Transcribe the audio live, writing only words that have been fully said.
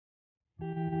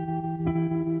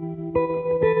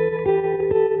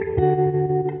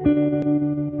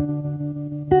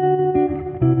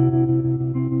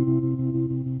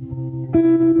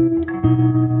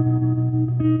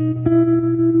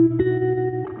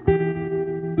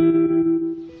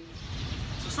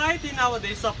Society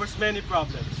nowadays suffers many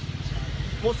problems,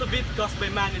 most of it caused by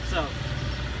man itself.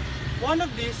 One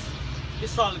of these is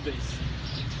solid waste.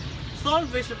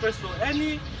 Solid waste refers to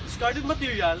any discarded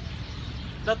material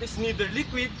that is neither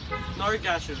liquid nor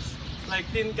gaseous,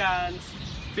 like tin cans,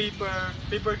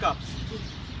 paper cups.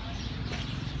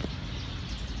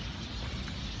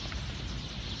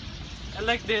 And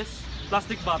like this,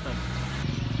 plastic bottle.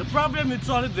 The problem with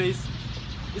solid waste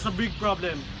is a big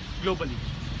problem globally,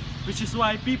 which is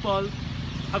why people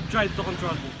have tried to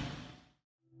control it.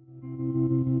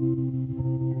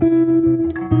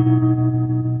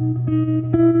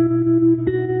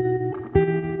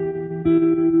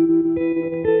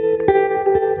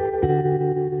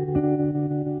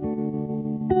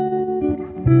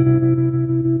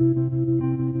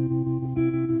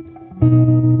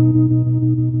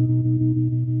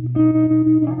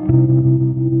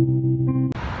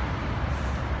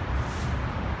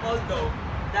 Although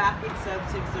the act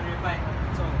itself seems to refine on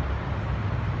its own,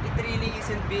 it really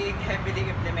isn't being heavily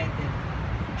implemented.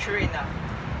 Sure enough,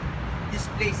 this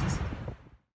place is.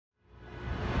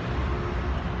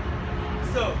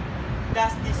 So,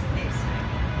 that's this place.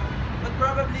 But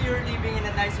probably you're living in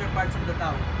the nicer parts of the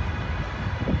town.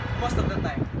 Most of the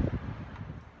time.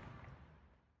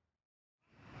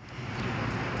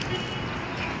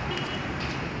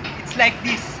 It's like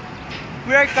this.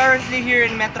 We are currently here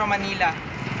in Metro Manila,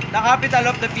 the capital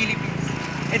of the Philippines,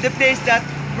 and the place that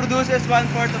produces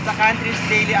 1/4 of the country's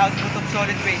daily output of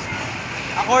solid waste.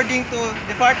 According to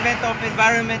Department of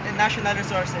Environment and National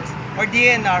Resources, or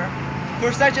DNR,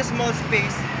 for such a small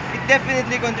space, it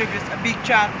definitely contributes a big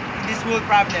chunk to this whole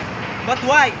problem. But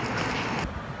why?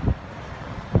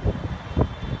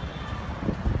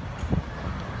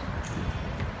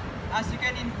 As you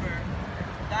can infer,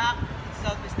 the act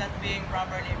itself is not being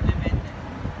properly implemented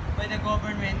by the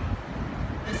government.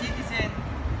 The citizens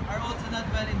are also not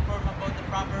well informed about the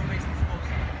proper waste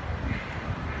disposal.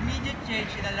 Immediate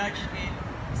change in a large scale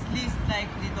is least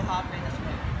likely to happen as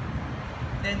well.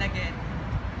 Then again,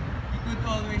 we could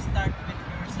always start with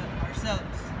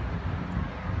ourselves.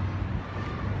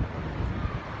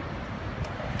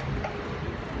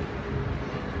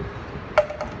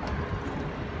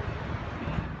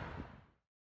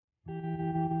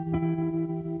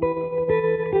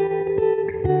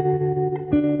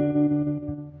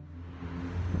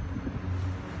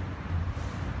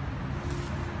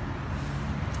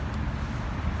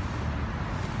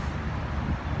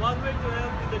 One way to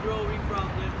help with the growing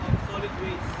problem of solid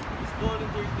waste is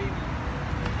volunteer cleaning.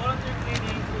 Volunteer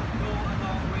cleaning could go a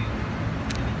long way,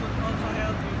 and it could also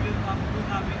help you build up a good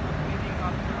habit of cleaning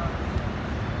after others.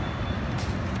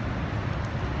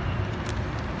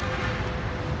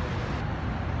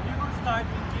 You could start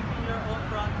with keeping your own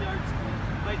front yards clean.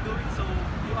 By doing so,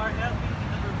 you are helping in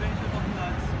the prevention of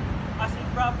floods, as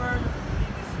improperly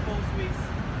disposed waste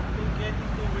will get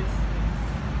into waste.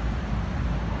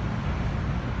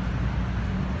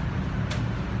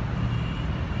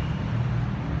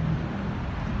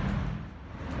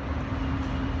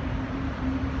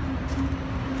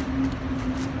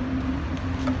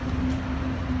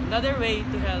 Another way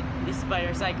to help is by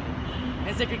recycling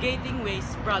and segregating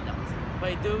waste products.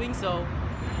 By doing so,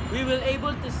 we will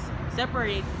able to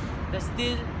separate the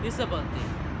still usable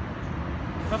thing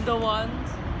from the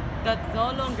ones that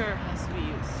no longer has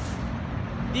we use.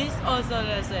 This also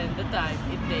lessens the time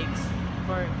it takes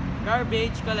for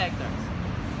garbage collectors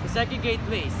to segregate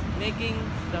waste, making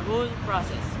the whole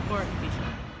process more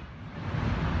efficient.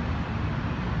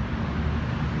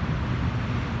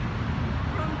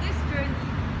 From this journey,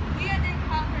 we had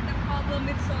encountered the problem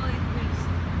with solid waste.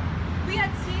 We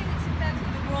had seen its effects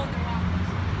on the world around us.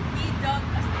 We dug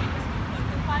as deep as we could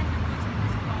to find the roots of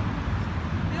this problem.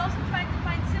 We also tried to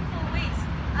find simple ways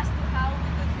as to how we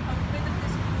could get rid of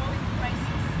this growing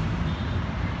crisis.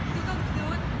 To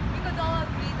conclude, we could all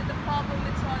agree that the problem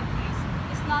with solid waste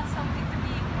is not something to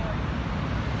be ignored.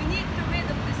 We need to rid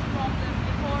of this problem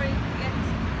before it gets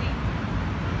too late.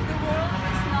 The world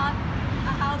is not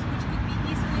a house which could be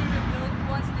easily rebuilt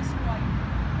once destroyed.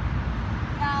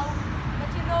 Now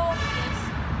that you know of this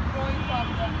growing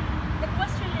problem, the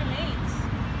question remains,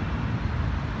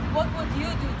 what would you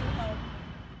do to